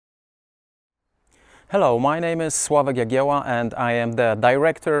Hello, my name is Sławek and I am the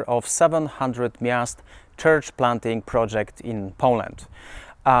director of 700 Miast church planting project in Poland.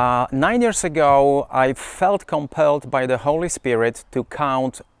 9 years ago, I felt compelled by the Holy Spirit to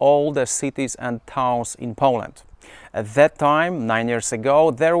count all the cities and towns in Poland. At that time, 9 years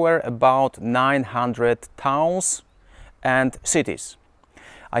ago, there were about 900 towns and cities.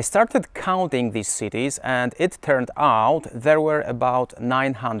 I started counting these cities and it turned out there were about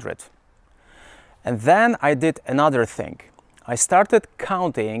 900. And then I did another thing. I started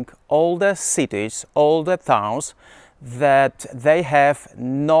counting all the cities, all the towns that they have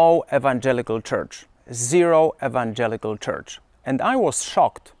no evangelical church, zero evangelical church. And I was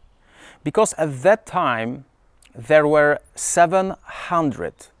shocked because at that time there were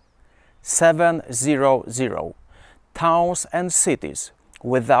 700 towns and cities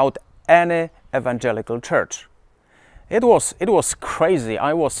without any evangelical church. It was crazy.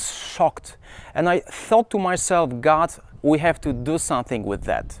 I was shocked. And I thought to myself, God, we have to do something with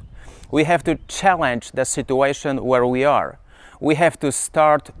that. We have to challenge the situation where we are. We have to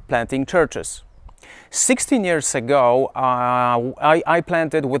start planting churches. 16 years ago, I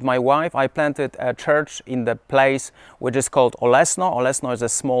planted with my wife, I planted a church in the place which is called Olesno. Olesno is a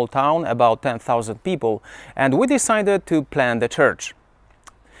small town, about 10,000 people. And we decided to plant a church.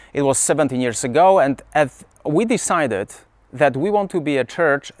 It was 17 years ago, and we decided that we want to be a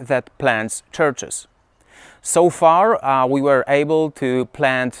church that plants churches. So far, we were able to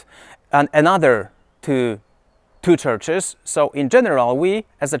plant another two churches. So in general, we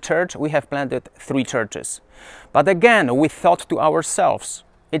as a church, we have planted 3 churches. But again, we thought to ourselves,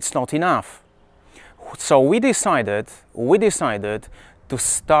 it's not enough. So we decided to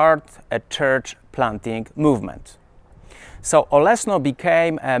start a church planting movement. So Olesno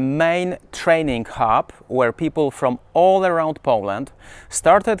became a main training hub where people from all around Poland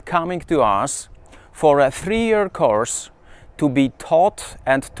started coming to us for a 3-year course to be taught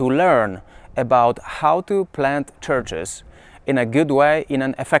and to learn about how to plant churches in a good way, in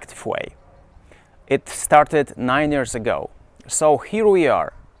an effective way. It started 9 years ago. So here we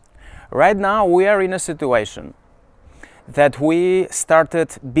are. Right now we are in a situation that we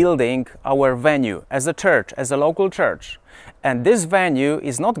started building our venue as a church, as a local church. And this venue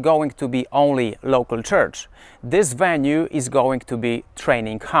is not going to be only local church. This venue is going to be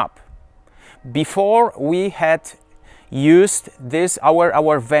training hub. Before we had used this,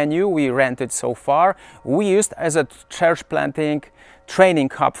 our venue we rented so far, we used as a church planting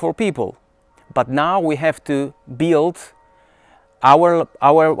training hub for people. But now we have to build our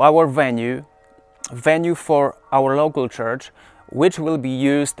venue for our local church, which will be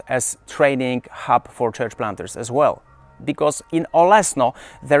used as training hub for church planters as well. Because in Olesno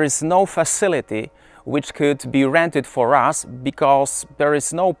there is no facility which could be rented for us, because there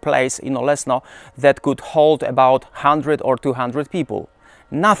is no place in Olesno that could hold about 100 or 200 people.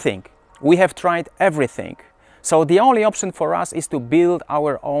 Nothing. We have tried everything. So the only option for us is to build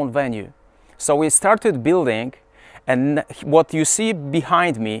our own venue. So we started building, and what you see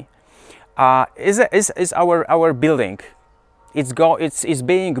behind me is our building. It's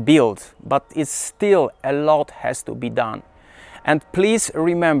being built, but it's still a lot has to be done. And please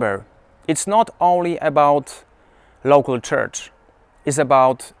remember, it's not only about local church. It's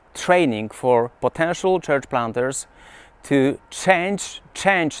about training for potential church planters to change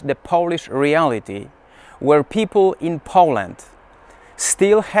the Polish reality, where people in Poland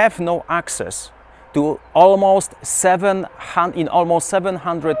still have no access to almost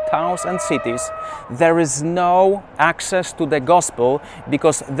 700 towns and cities. There is no access to the gospel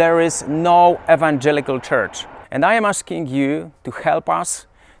because there is no evangelical church. And I am asking you to help us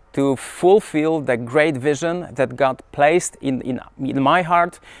to fulfill the great vision that God placed in my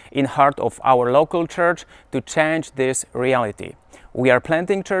heart, in heart of our local church, to change this reality. We are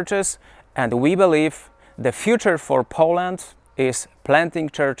planting churches, and we believe the future for Poland is planting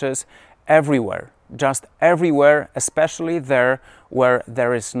churches everywhere. Just everywhere, especially there where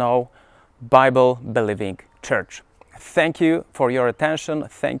there is no Bible-believing church. Thank you for your attention.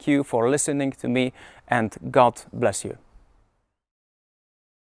 Thank you for listening to me, and God bless you.